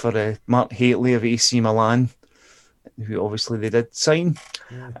pursuit for Mark Hateley of AC Milan, who obviously they did sign.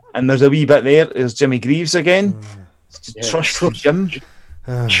 Yeah. And there's a wee bit there. There's Jimmy Greaves again. Trust Jim.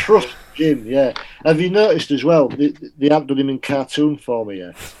 Trust Jim, yeah. Have you noticed as well, they have done him in cartoon form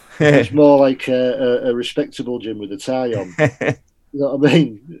here. It's more like a respectable Jim with a tie on. You know what I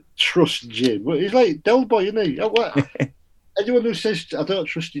mean? Trust Jim. He's like Del Boy, isn't he? Anyone who says, I don't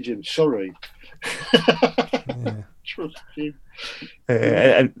trust you, Jim, sorry. Trust Jim.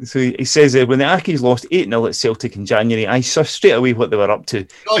 And so he says, when the Ackies lost 8-0 at Celtic in January, I saw straight away what they were up to. Of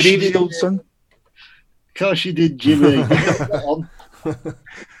course you did, Jimmy.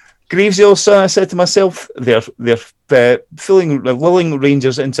 Greaves also, I said to myself, they're lulling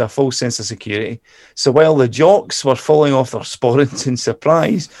Rangers into a false sense of security. So while the jocks were falling off their sporrans in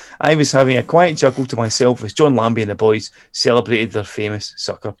surprise, I was having a quiet chuckle to myself as John Lambie and the boys celebrated their famous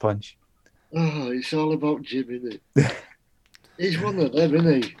sucker punch. Oh, it's all about Jim, isn't it? He's one of them,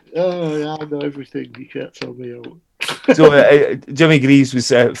 isn't he? Oh, yeah, I know everything. You can't tell me out. So Jimmy Greaves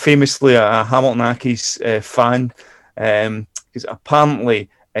was famously a Hamilton Ackies fan, because apparently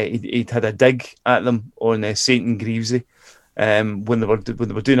he'd had a dig at them on Saint and Greavesy when they were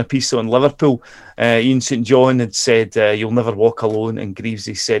doing a piece on Liverpool. Ian St John had said, "You'll never walk alone," and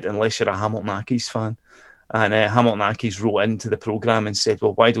Greavesy said, "Unless you're a Hamilton Ackies fan." And Hamilton Ackies wrote into the programme and said,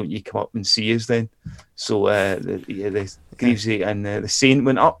 "Well, why don't you come up and see us then?" So the Greavesy and the Saint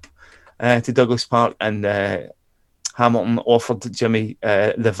went up to Douglas Park, and Hamilton offered Jimmy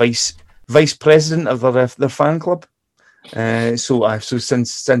the vice president of their fan club. So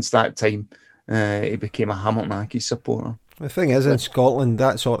since that time, he became a Hamilton Ackies supporter. The thing is, in Scotland,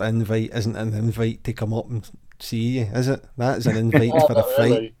 that sort of invite isn't an invite to come up and see you, is it? That is an invite for a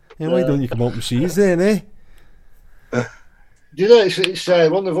fight. Really. Why don't you come up and see us then, eh? Do you know, it's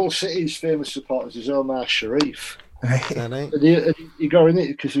one of Hull City's famous supporters is Omar Sharif. Right. And he got in it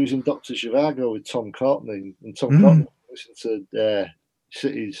because he was in Dr. Zhivago with Tom Courtney, and Tom Courtney listened to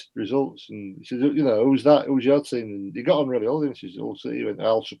City's results, and he said, "You know, who's that? Who's your team?" And he got on really well. He said, "Hull City." He went,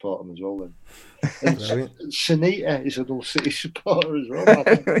 "I'll support them as well." Then, and Sunita is a Hull City supporter as well.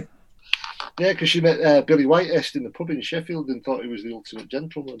 Yeah, because she met Billy Whitehurst in the pub in Sheffield and thought he was the ultimate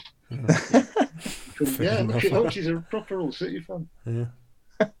gentleman. Yeah, look at her, she's a proper Hull City fan. Yeah.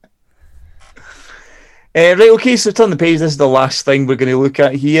 Right, okay, so turn the page. This is the last thing we're going to look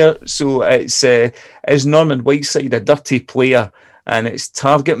at here. So it's is Norman Whiteside a dirty player? And it's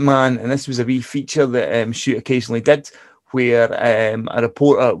Target Man, and this was a wee feature that Shoot occasionally did, where a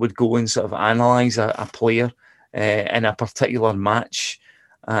reporter would go and sort of analyse a player in a particular match,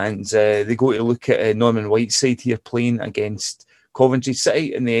 and they go to look at Norman Whiteside here playing against Coventry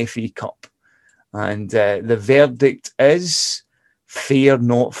City in the FA Cup, and the verdict is fair,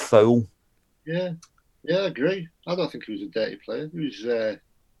 not foul. Yeah, I agree. I don't think he was a dirty player. He was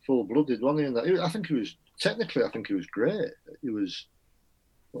full-blooded, wasn't he? In that, I think he was. Technically, I think he was great. He was.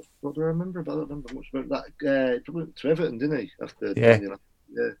 What do I remember? I don't remember much about that. He went to Everton, didn't he? After yeah.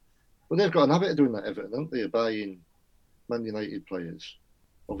 Well, they've got an habit of doing that, Everton, haven't they? Of buying Man United players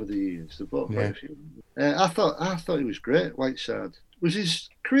over the years. They've bought quite a few. I thought he was great. Whiteside. Was his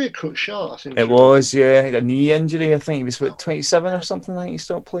career cut short? I think it was. Yeah, he had a knee injury. I think he was about 27 or something. I think he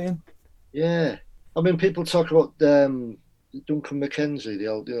stopped playing. Yeah, I mean, people talk about Duncan McKenzie, the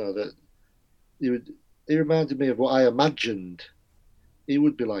old, that he reminded me of what I imagined he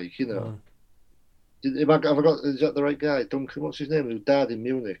would be like, Have I got? Is that the right guy? Duncan, what's his name? Who died in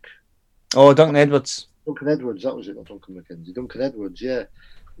Munich? Oh, Duncan Edwards. Duncan Edwards, that was it, not Duncan McKenzie. Duncan Edwards, yeah.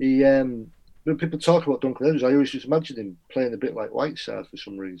 He when people talk about Duncan Edwards, I always just imagine him playing a bit like Whiteside for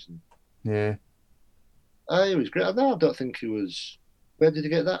some reason. Yeah. He was great. I don't think he was. Where did he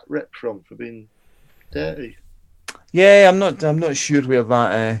get that rep from for being dirty? Yeah, I'm not sure where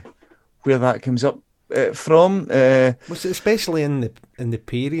where that comes up from. Was it especially in the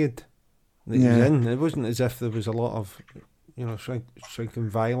period that he was in? It wasn't as if there was a lot of, striking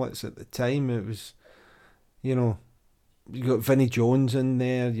violets at the time. It was, you've got Vinnie Jones in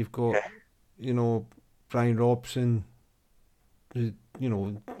there. You've got, Brian Robson.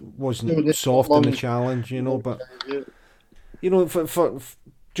 Wasn't soft in the challenge, but for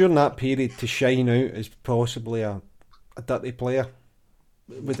during that period to shine out as possibly a dirty player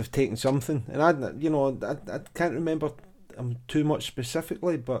would have taken something. And I can't remember too much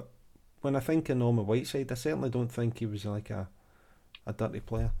specifically, but when I think of Norman Whiteside, I certainly don't think he was like a dirty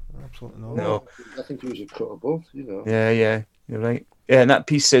player. Absolutely not. No, I think he was a cut above. Yeah, you're right. Yeah, and that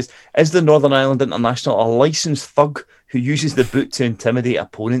piece says, is the Northern Ireland International a licensed thug who uses the boot to intimidate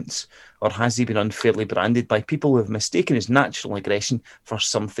opponents, or has he been unfairly branded by people who have mistaken his natural aggression for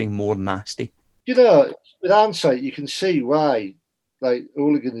something more nasty? With hindsight, you can see why,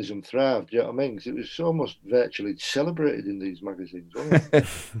 hooliganism thrived. Do you know what I mean? Because it was almost virtually celebrated in these magazines, wasn't it?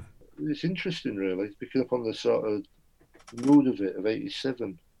 It's interesting, really. It's picking up on the sort of mood of it, of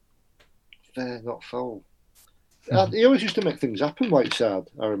 87. Fair, not foul. He always used to make things happen, Whiteside,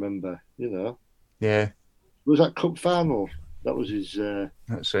 I remember, Yeah. Was that cup final? That was his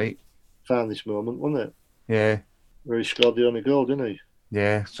That's right. finest moment, wasn't it? Yeah. Where he scored the only goal, didn't he?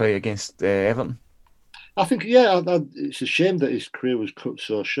 Yeah, that's right, against Everton. I think, it's a shame that his career was cut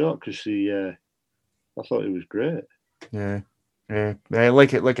so short, because I thought he was great. Yeah.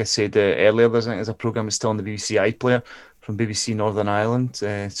 Like I said earlier, there's a programme that's still on the BBC iPlayer from BBC Northern Ireland,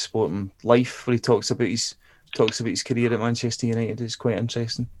 Sporting Life, where he talks about his career at Manchester United. It's quite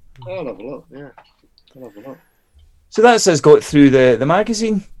interesting. I'll have a look, yeah. I'll have a look. So that's us got through the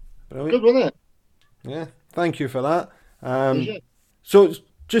magazine. Brilliant. Good, wasn't it? Yeah, thank you for that. So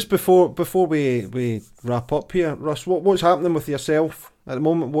just before we wrap up here, Russ, what's happening with yourself at the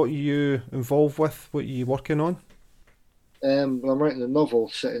moment? What are you involved with? What are you working on? I'm writing a novel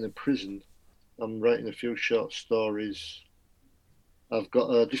set in a prison. I'm writing a few short stories. I've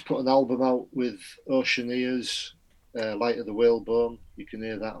got just put an album out with Oceaneers, Light of the Whalebone. You can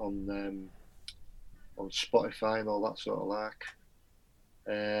hear that on Spotify and all that sort of like.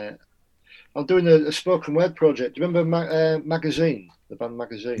 I'm doing a spoken word project. Do you remember Magazine, the band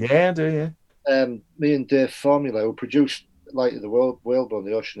Magazine? Yeah, I do, yeah. Me and Dave Formula, who produced Light of the Whalebone,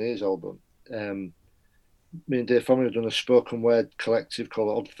 the Oceaneers album. Me and Dave Formula have done a spoken word collective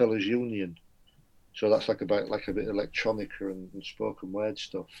called Oddfellows Union. So that's about a bit of electronica and spoken word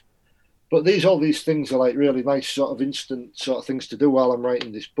stuff. But all these things are really nice sort of instant sort of things to do while I'm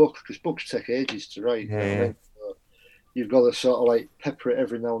writing this book, because books take ages to write. Yeah. You know what I mean? So you've got to sort of pepper it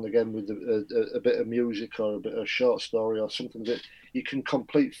every now and again with a bit of music or a bit of short story or something that you can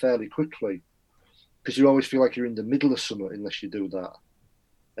complete fairly quickly, because you always feel like you're in the middle of something unless you do that.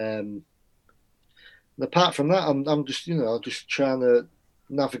 And apart from that, I'm just just trying to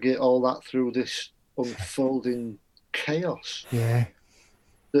navigate all that through this unfolding chaos. Yeah.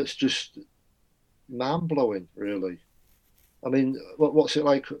 That's just mind-blowing, really. I mean, what's it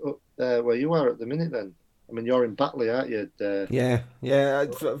like where you are at the minute then? I mean, you're in Batley, aren't you? Yeah.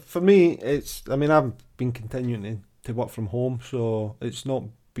 For me, I've been continuing to work from home, so it's not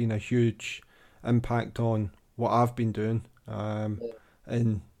been a huge impact on what I've been doing. And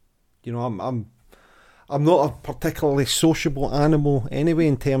I'm not a particularly sociable animal anyway,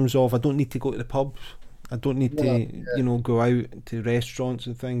 in terms of I don't need to go to the pubs. I don't need to, go out to restaurants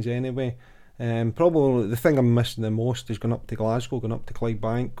and things anyway. Probably the thing I'm missing the most is going up to Glasgow, going up to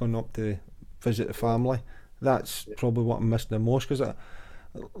Clydebank, going up to visit the family. That's probably what I'm missing the most, because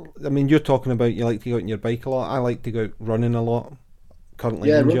I mean, you're talking about you like to go out on your bike a lot. I like to go out running a lot.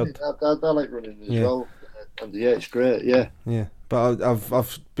 Currently injured. Running. I like running as well. And it's great. Yeah. But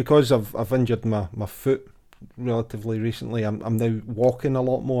I've injured my foot relatively recently. I'm now walking a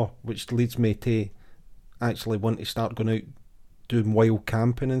lot more, which leads me to actually want to start going out doing wild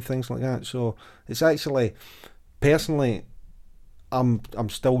camping and things like that. So it's actually, personally, I'm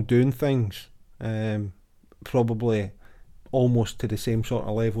still doing things, probably almost to the same sort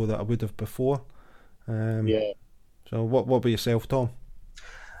of level that I would have before. So what about yourself, Tom?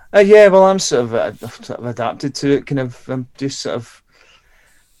 Well, I'm sort of adapted to it. I'm just sort of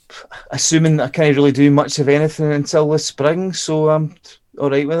assuming that I can't really do much of anything until the spring, so I'm all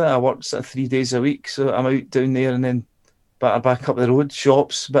right with it. I work sort of 3 days a week, so I'm out down there and then back up the road,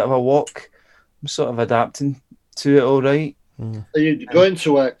 shops, a bit of a walk. I'm sort of adapting to it all right. Are you going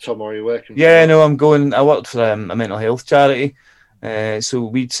to work, Tom, or are you working? Yeah, no, I'm going. I worked for a mental health charity, so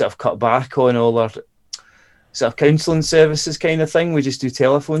we'd sort of cut back on all our sort of counselling services kind of thing. We just do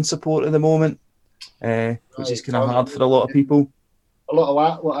telephone support at the moment, which is kind of hard for a lot of people. a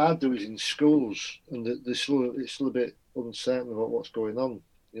lot of what I do is in schools, and it's still a bit uncertain about what's going on.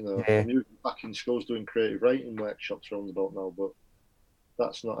 You know, I'm usually back in schools doing creative writing workshops around about now, but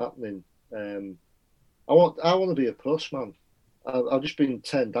that's not happening. I want to be a postman. I've just been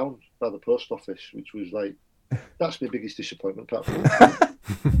turned down by the post office, which was like, that's my biggest disappointment. Apart from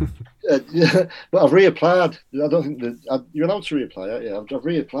yeah, but I've reapplied. I don't think that you're allowed to reapply, aren't you? I've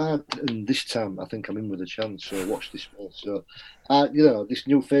reapplied, and this time I think I'm in with a chance. So watch this space. So, you know, this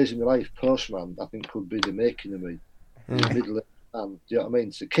new phase in my life, postman, I think could be the making of me. Middle and do you know what I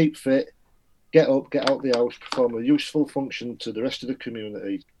mean? So keep fit, get up, get out the house, perform a useful function to the rest of the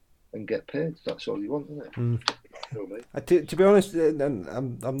community, and get paid. That's all you want, isn't it? You know me? To be honest, and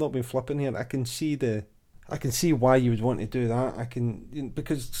I'm not being flippant here. I can see why you would want to do that.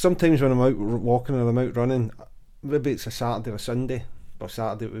 Because sometimes when I'm out walking or I'm out running, maybe it's a Saturday or a Sunday, but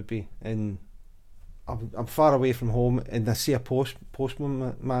Saturday it would be, and I'm far away from home, and I see a postman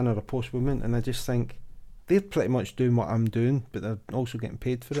or a postwoman, and I just think they're pretty much doing what I'm doing, but they're also getting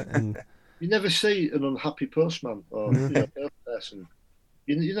paid for it. And you never see an unhappy postman or person.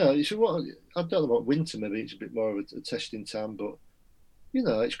 You know, it's what I don't know about winter. Maybe it's a bit more of a testing time, but you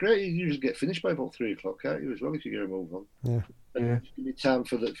know, it's great. You usually get finished by about 3 o'clock, can't you? As well, if you get a move on. And you need time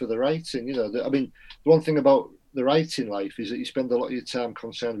for the writing. You know, I mean, the one thing about the writing life is that you spend a lot of your time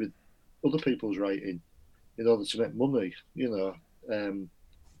concerned with other people's writing in order to make money. You know, and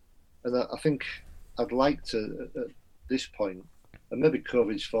I think I'd like to at this point, and maybe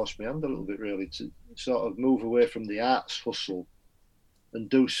COVID's forced me hand a little bit really, to sort of move away from the arts hustle and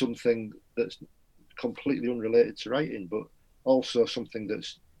do something that's completely unrelated to writing, but also something that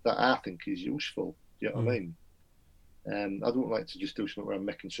I think is useful. Do you know what I mean? I don't like to just do something where I'm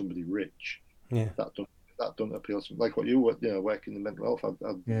making somebody rich. Yeah, that don't appeal to me. Like what you work in the mental health.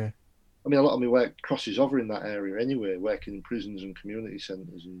 I mean, a lot of my work crosses over in that area anyway. Working in prisons and community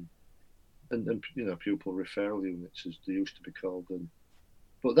centres and you know, pupil referral units, as they used to be called.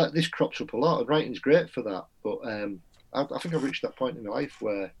 But this crops up a lot, and writing's great for that. But I think I've reached that point in my life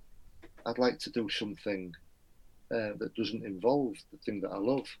where I'd like to do something that doesn't involve the thing that I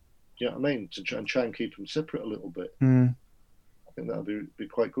love. Do you know what I mean? To try and keep them separate a little bit. I think that'll be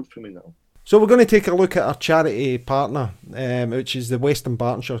quite good for me now. So we're going to take a look at our charity partner, which is the Western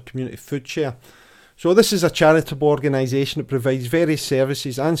Bartonshire Community Food Share. So this is a charitable organisation that provides various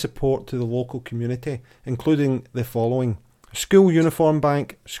services and support to the local community, including the following: school uniform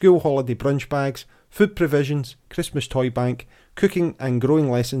bank, school holiday brunch bags, food provisions, Christmas toy bank, cooking and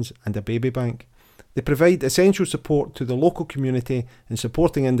growing lessons, and a baby bank. They provide essential support to the local community in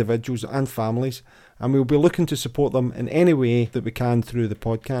supporting individuals and families, and we'll be looking to support them in any way that we can through the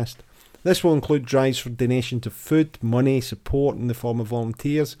podcast. This will include drives for donations of food, money, support in the form of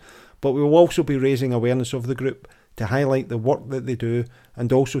volunteers, but we will also be raising awareness of the group to highlight the work that they do,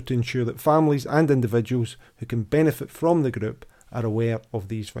 and also to ensure that families and individuals who can benefit from the group are aware of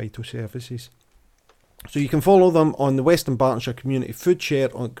these vital services. So you can follow them on the Western Bartonshire Community Food Share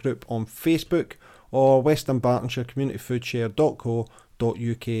group on Facebook, or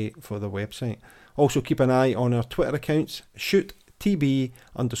westernbartonshirecommunityfoodshare.co.uk for the website. Also keep an eye on our Twitter accounts,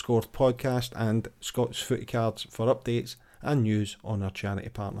 shoot_TB_podcast and Scott's Footy Cards for updates and news on our charity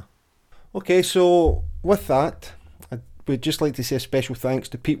partner. Okay, so with that, we'd just like to say a special thanks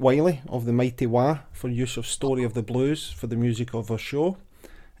to Pete Wiley of the Mighty Wah for use of Story of the Blues for the music of our show.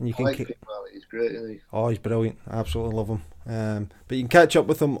 And you can Pete Wiley, he's great, isn't he? Oh, he's brilliant. I absolutely love him. But you can catch up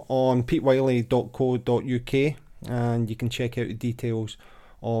with him on petewiley.co.uk, and you can check out the details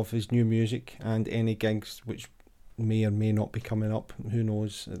of his new music and any gigs which may or may not be coming up. Who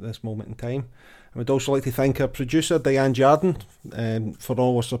knows at this moment in time. I would also like to thank our producer Diane Jardin for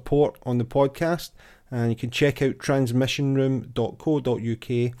all her support on the podcast, and you can check out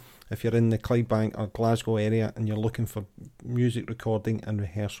transmissionroom.co.uk if you're in the Clydebank or Glasgow area and you're looking for music recording and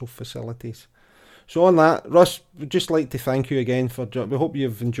rehearsal facilities. So on that, Russ, we'd just like to thank you again we hope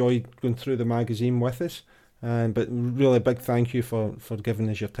you've enjoyed going through the magazine with us. But really a big thank you for giving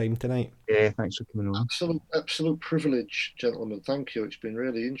us your time tonight. Yeah, thanks for coming on. Absolute privilege, gentlemen. Thank you. It's been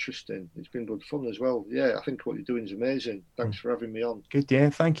really interesting. It's been good fun as well. Yeah, I think what you're doing is amazing. Thanks for having me on. Good, yeah,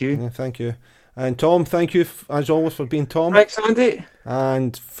 thank you. Yeah, thank you. And Tom, thank you as always for being Tom. Thanks, Andy.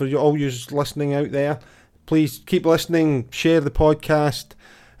 And for all you listening out there, please keep listening, share the podcast,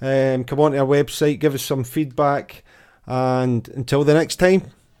 come on to our website, give us some feedback, and until the next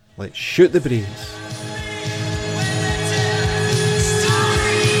time, let's shoot the breeze.